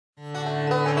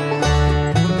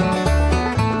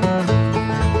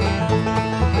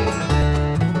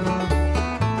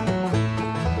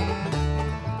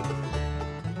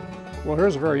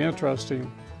Here's a very interesting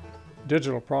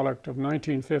digital product of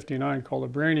 1959 called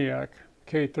the Braniac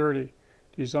K-30,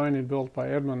 designed and built by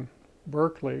Edmund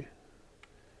Berkeley.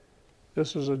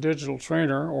 This is a digital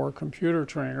trainer or computer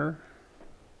trainer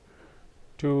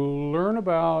to learn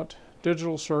about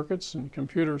digital circuits and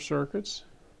computer circuits.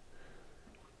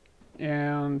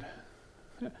 And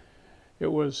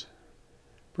it was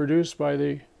produced by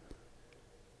the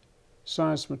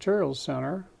Science Materials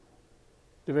Center,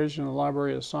 Division of the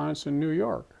Library of Science in New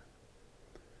York.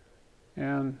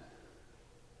 And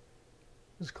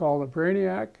it's called the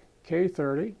Braniac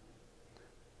K-30.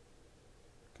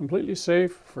 Completely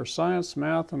safe for science,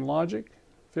 math, and logic.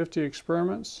 50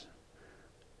 experiments.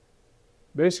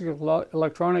 Basic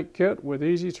electronic kit with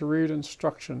easy-to-read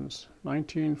instructions.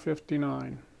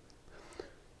 1959.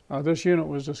 This unit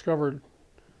was discovered,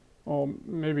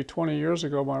 maybe 20 years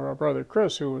ago by my brother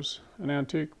Chris, who was an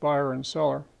antique buyer and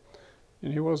seller.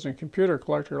 And he wasn't a computer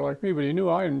collector like me, but he knew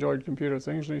I enjoyed computer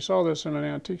things. And he saw this in an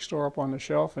antique store up on the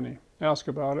shelf, and he asked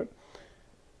about it.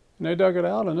 And they dug it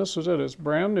out, and this was it. It's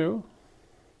brand new,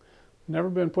 never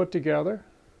been put together.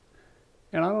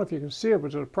 And I don't know if you can see it,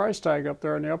 but there's a price tag up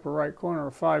there in the upper right corner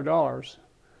of $5.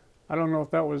 I don't know if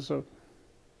that was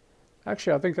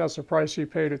actually, I think that's the price he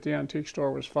paid at the antique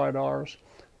store, was $5.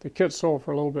 The kit sold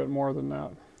for a little bit more than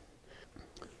that.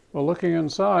 Well, looking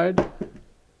inside,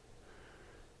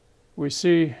 we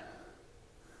see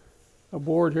a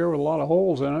board here with a lot of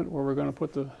holes in it where we're going to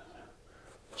put the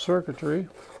circuitry.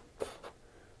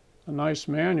 A nice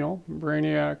manual,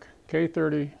 Braniac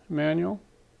K-30 manual.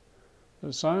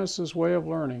 The science's way of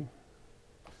learning.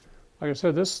 Like I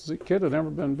said, this kit had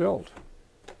never been built.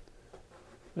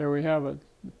 There we have it.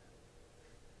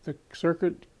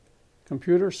 The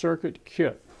computer circuit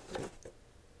kit.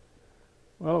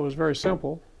 Well, it was very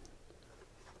simple.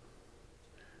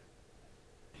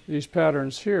 These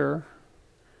patterns here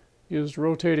used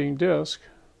rotating disc,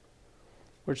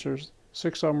 which there's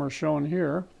 6 of them are shown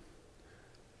here.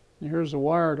 And here's the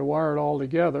wire to wire it all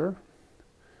together.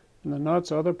 And the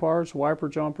nuts, other parts, wiper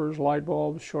jumpers, light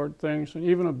bulbs, short things, and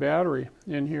even a battery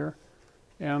in here.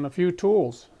 And a few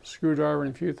tools, screwdriver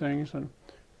and a few things. And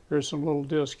there's some little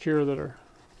discs here that are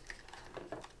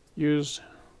used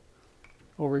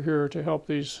over here to help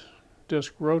these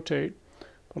discs rotate.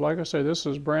 But like I say, this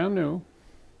is brand new.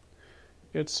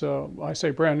 It's, I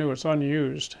say brand new, it's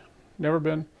unused. Never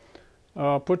been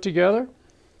put together.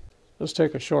 Let's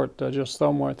take a short just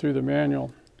thumb right through the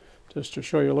manual just to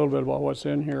show you a little bit about what's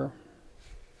in here.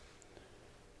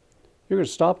 You can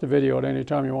stop the video at any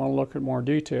time you want to look at more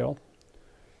detail.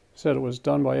 Said it was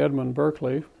done by Edmund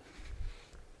Berkeley.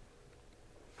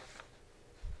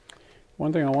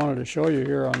 One thing I wanted to show you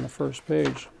here on the first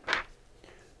page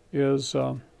is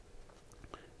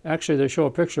actually, they show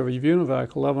a picture of a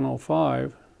Weenac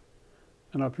 1105,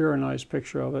 and up here a nice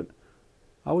picture of it.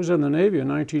 I was in the Navy in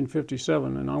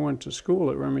 1957, and I went to school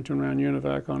at Remington Rand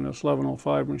Weenac on this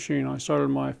 1105 machine. I started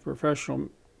my professional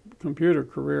computer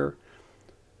career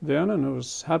then, and I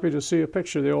was happy to see a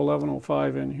picture of the old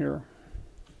 1105 in here.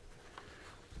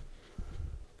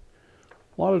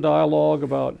 A lot of dialogue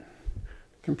about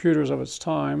computers of its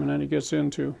time, and then it gets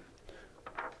into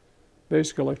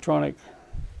basic electronic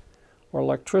or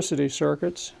electricity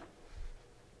circuits.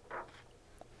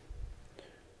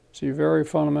 See, very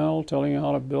fundamental, telling you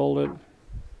how to build it,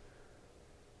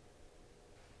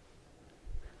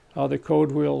 how the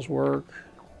code wheels work.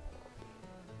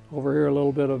 Over here a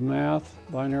little bit of math,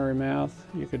 binary math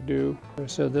you could do. Like I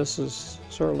said, this is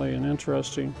certainly an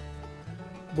interesting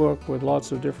book with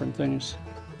lots of different things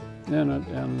in it,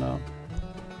 and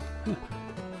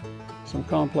some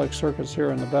complex circuits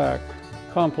here in the back.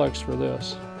 Complex for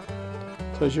this.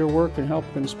 Says your work can help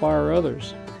inspire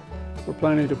others. We're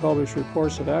planning to publish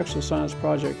reports of actual science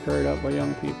projects carried out by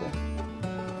young people.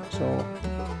 So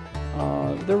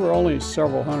there were only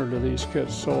several hundred of these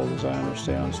kits sold, as I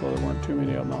understand, so there weren't too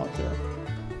many of them out there.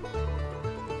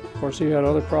 Of course, he had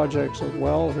other projects as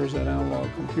well. Here's an analog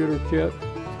computer kit,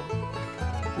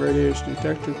 radiation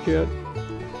detector kit,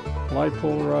 light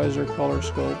polarizer, color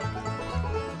scope.